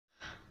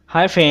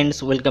Hi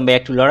friends, welcome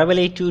back to Laravel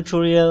 8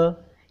 tutorial.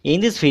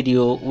 In this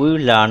video, we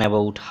will learn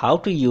about how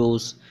to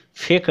use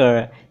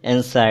Faker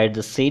inside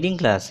the seeding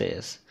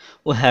classes.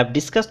 We have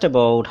discussed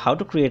about how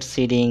to create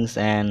seedings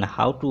and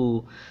how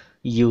to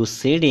use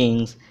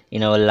seedings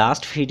in our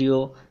last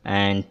video,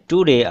 and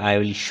today I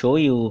will show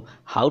you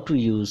how to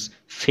use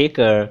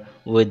Faker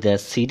with the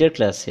seeder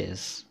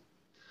classes.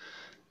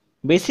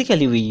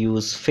 Basically, we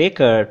use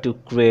Faker to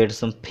create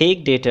some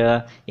fake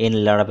data in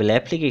Laravel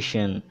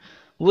application.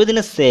 Within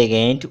a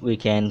second, we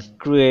can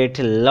create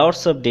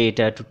lots of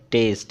data to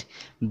test.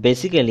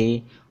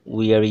 Basically,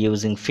 we are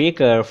using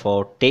Faker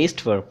for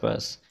test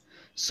purpose.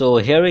 So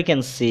here we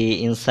can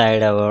see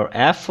inside our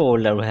app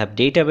folder we have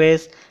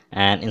database,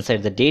 and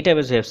inside the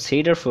database we have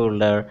seeder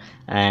folder,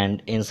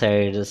 and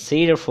inside the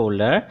seeder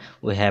folder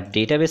we have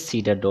database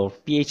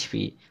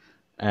seeder.php,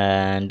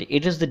 and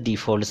it is the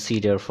default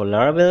seeder for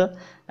Laravel,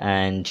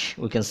 and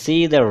we can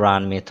see the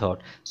run method.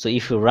 So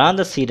if you run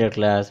the seeder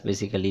class,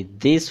 basically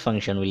this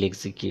function will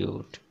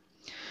execute.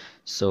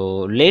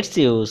 So let's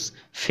use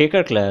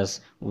Faker class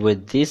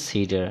with this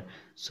seeder.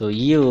 So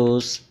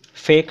use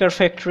Faker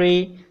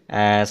factory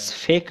as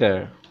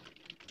Faker,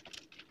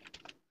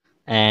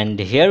 and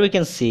here we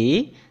can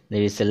see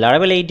there is a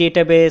Laravel 8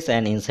 database,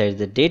 and inside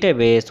the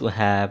database we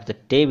have the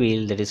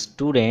table that is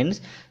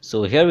students.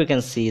 So here we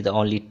can see the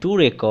only two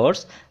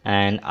records,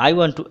 and I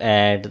want to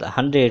add the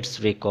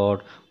hundreds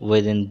record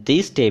within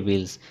these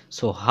tables.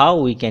 So how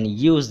we can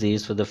use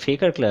this for the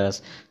Faker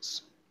class?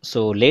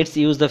 So let's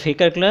use the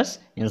Faker class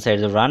inside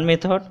the run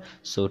method.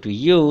 So to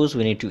use,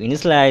 we need to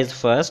initialize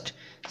first.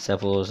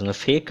 Suppose in the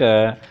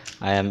Faker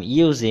I am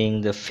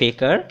using the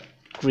Faker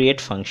create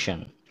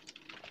function.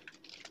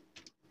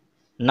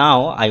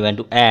 Now I want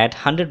to add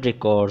 100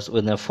 records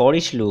within a for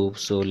each loop.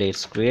 So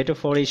let's create a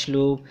for each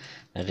loop,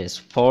 that is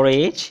for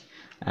each,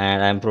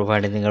 and I'm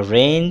providing a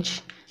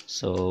range.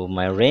 So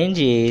my range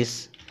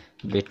is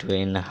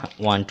between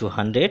 1 to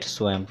 100,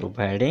 so I'm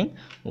providing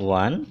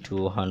 1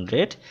 to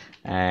 100,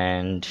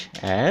 and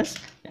as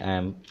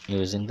I'm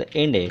using the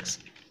index,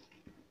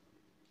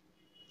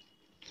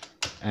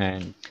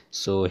 and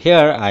so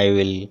here I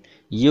will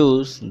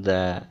use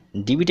the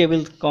db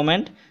table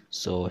command.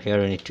 So here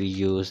I need to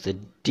use the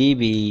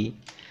db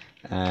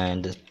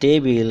and the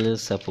table.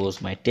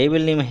 Suppose my table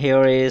name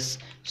here is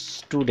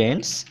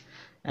students,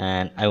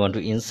 and I want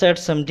to insert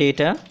some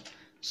data.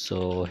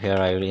 So here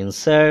I will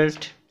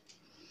insert,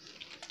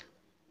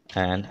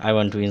 and I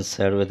want to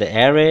insert with the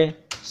array.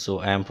 So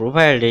I am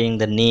providing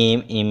the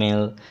name,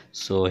 email.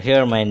 So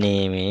here my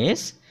name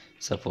is,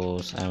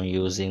 suppose I'm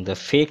using the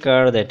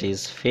Faker, that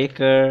is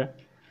Faker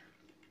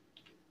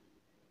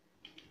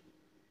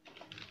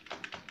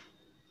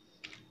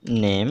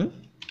name,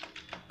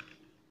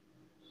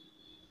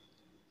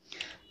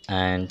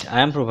 and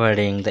I am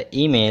providing the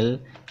email,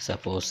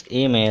 suppose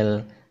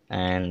email,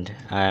 and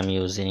I am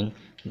using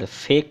the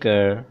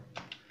Faker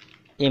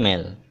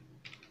email.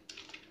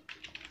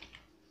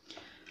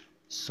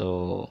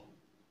 So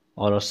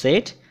all are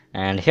set,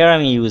 and here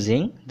I'm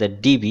using the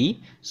db,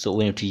 so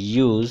we need to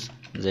use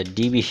the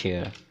db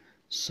here.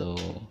 So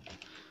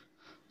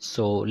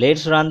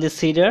let's run this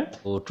seeder.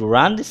 So to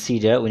run this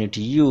seeder we need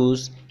to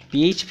use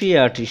php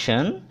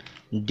artisan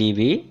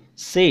db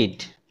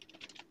seed.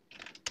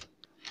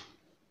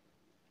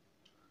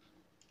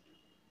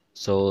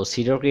 So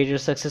seeder created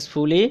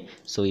successfully.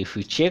 So if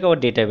we check our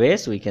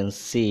database, we can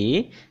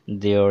see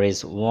there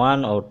is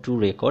 1 or 2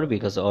 record,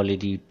 because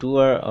already 2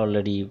 are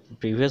already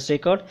previous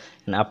record,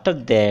 and after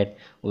that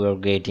we are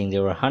getting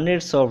there were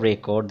hundreds of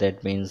record.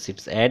 That means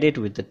it's added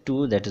with the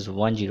 2, that is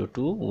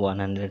 102,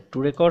 102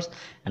 records,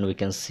 and we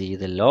can see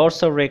the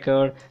lots of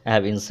record I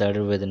have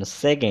inserted within a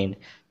second.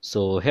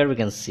 So here we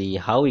can see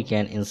how we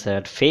can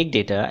insert fake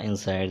data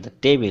inside the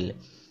table.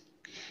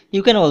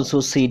 You can also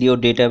seed your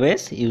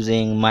database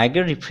using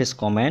migrate refresh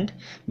command.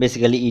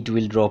 Basically it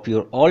will drop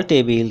your all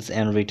tables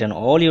and return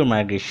all your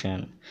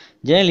migration.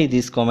 Generally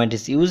this command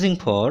is using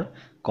for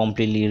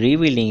completely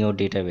rebuilding your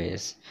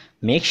database.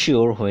 Make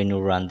sure when you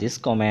run this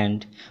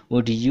command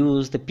would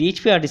use the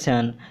php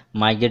artisan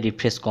migrate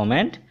refresh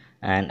command,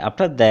 and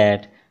after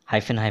that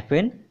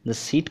 -- the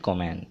seed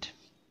command.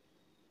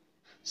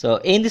 So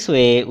in this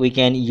way we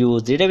can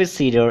use database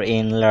seeder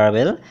in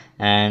Laravel,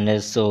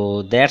 and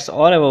so that's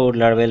all about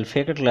Laravel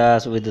Faker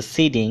class with the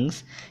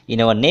seedings.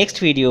 In our next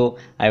video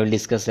I will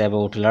discuss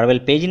about Laravel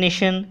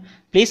Pagination.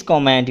 Please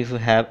comment if you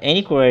have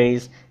any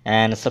queries,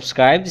 and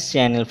subscribe this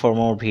channel for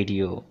more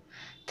video.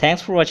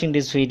 Thanks for watching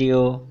this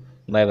video.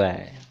 Bye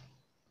bye.